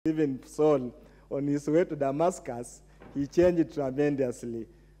even Saul, on his way to Damascus, he changed tremendously.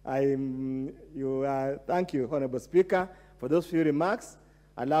 Thank you, Honorable Speaker, for those few remarks.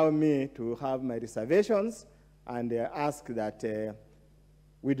 Allow me to have my reservations and ask that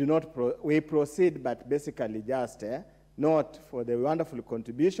we proceed, but basically just note for the wonderful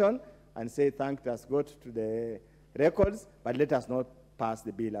contribution and say thank us God to the records, but let us not pass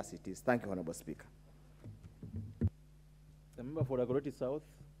the bill as it is. Thank you, Honorable Speaker. The member for Dagoretti South.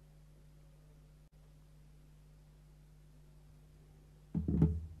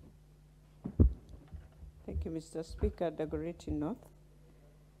 Thank you, Mr. Speaker. Dagoretti North.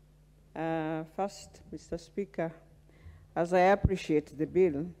 First, Mr. Speaker, as I appreciate the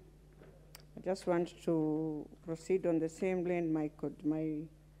bill, I just want to proceed on the same lane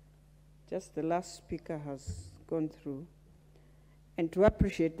just the last speaker has gone through, and to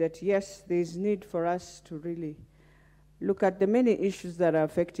appreciate that, yes, there is need for us to really look at the many issues that are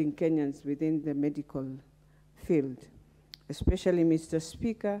affecting Kenyans within the medical field. Especially, Mr.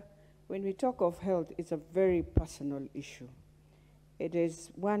 Speaker, when we talk of health, it's a very personal issue. It is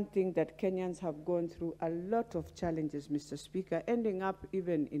one thing that Kenyans have gone through a lot of challenges, Mr. Speaker, ending up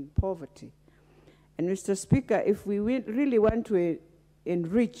even in poverty. And Mr. Speaker, if we really want to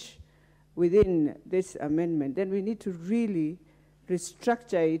enrich within this amendment, then we need to really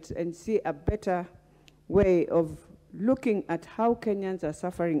restructure it and see a better way of looking at how Kenyans are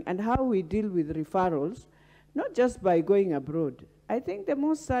suffering and how we deal with referrals, not just by going abroad. I think the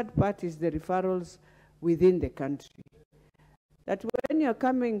most sad part is the referrals within the country. That when you're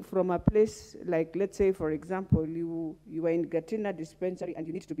coming from a place like, let's say, for example, you are in Gatina dispensary and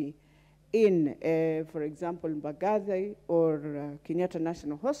you need to be in, for example, Mbagathi or Kenyatta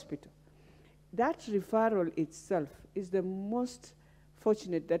National Hospital. That referral itself is the most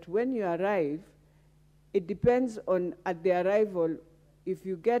fortunate, that when you arrive, it depends on, at the arrival, if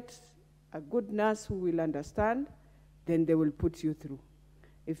you get a good nurse who will understand, then they will put you through.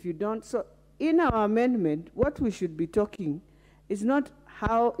 If you don't, so in our amendment, what we should be talking is not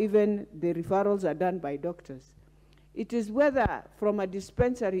how even the referrals are done by doctors. It is whether from a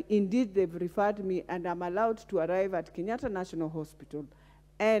dispensary, indeed they've referred me and I'm allowed to arrive at Kenyatta National Hospital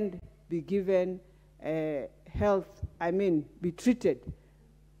and be given be treated,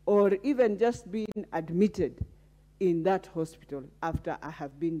 or even just being admitted in that hospital after I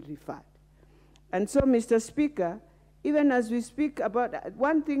have been referred. And so, Mr. Speaker, even as we speak about,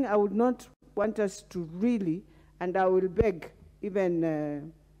 one thing I would not want us to really, and I will beg even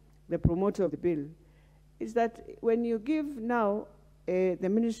the promoter of the bill, is that when you give now the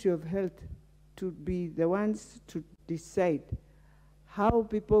Ministry of Health to be the ones to decide how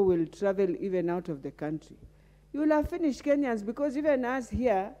people will travel even out of the country, you will have finished Kenyans, because even us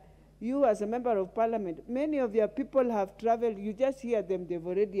here, you as a member of parliament, many of your people have traveled, you just hear them, they've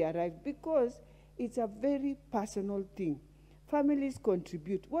already arrived, because it's a very personal thing. Families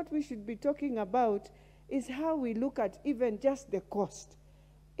contribute. What we should be talking about is how we look at even just the cost.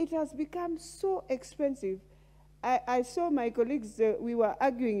 It has become so expensive. I saw my colleagues, we were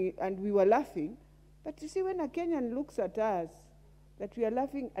arguing and we were laughing, but you see, when a Kenyan looks at us, that we are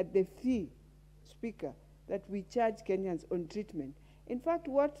laughing at the fee, Speaker, that we charge Kenyans on treatment. In fact,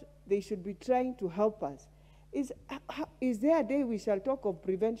 what they should be trying to help us is there a day we shall talk of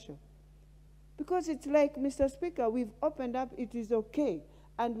prevention? Because it's like, Mr. Speaker, we've opened up, it is okay,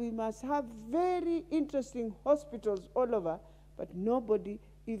 and we must have very interesting hospitals all over, but nobody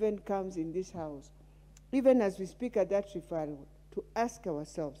even comes in this house, even as we speak at that referral, to ask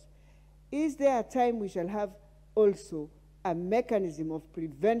ourselves, is there a time we shall have also a mechanism of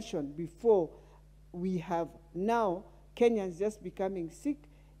prevention before we have now Kenyans just becoming sick?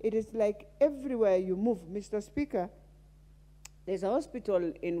 It is like everywhere you move, Mr. Speaker. There's a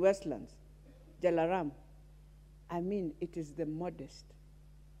hospital in Westlands, Jalaram. I mean, it is the modest.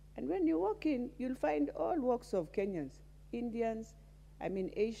 And when you walk in, you'll find all walks of Kenyans, Indians,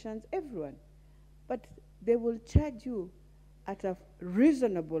 Asians, everyone. But they will charge you at a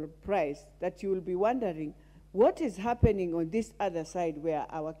reasonable price that you will be wondering, what is happening on this other side where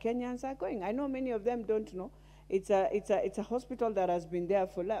our Kenyans are going? I know many of them don't know. It's a hospital that has been there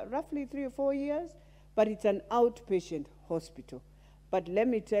for roughly 3 or 4 years, but it's an outpatient hospital. But let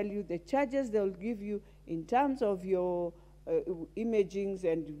me tell you, the charges they'll give you in terms of your imagings,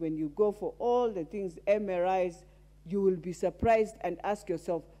 and when you go for all the things, MRIs, you will be surprised and ask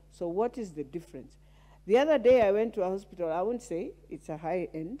yourself, so what is the difference? The other day I went to a hospital, I won't say, it's a high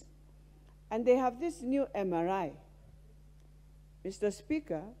end, and they have this new MRI. Mr.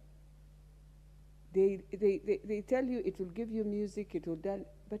 Speaker, they tell you it will give you music, it will done,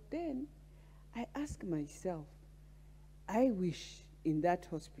 but then I ask myself, I wish in that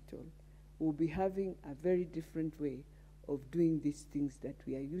hospital will be having a very different way of doing these things that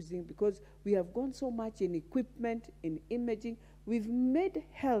we are using, because we have gone so much in equipment, in imaging. We've made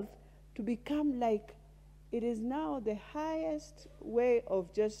health to become like it is now the highest way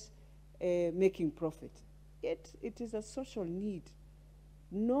of just making profit. Yet it is a social need.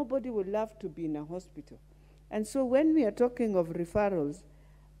 Nobody would love to be in a hospital. And so when we are talking of referrals,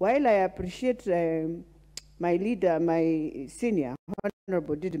 while I appreciate my leader, my senior,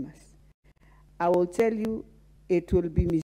 Honorable Didymus, I will tell you it will be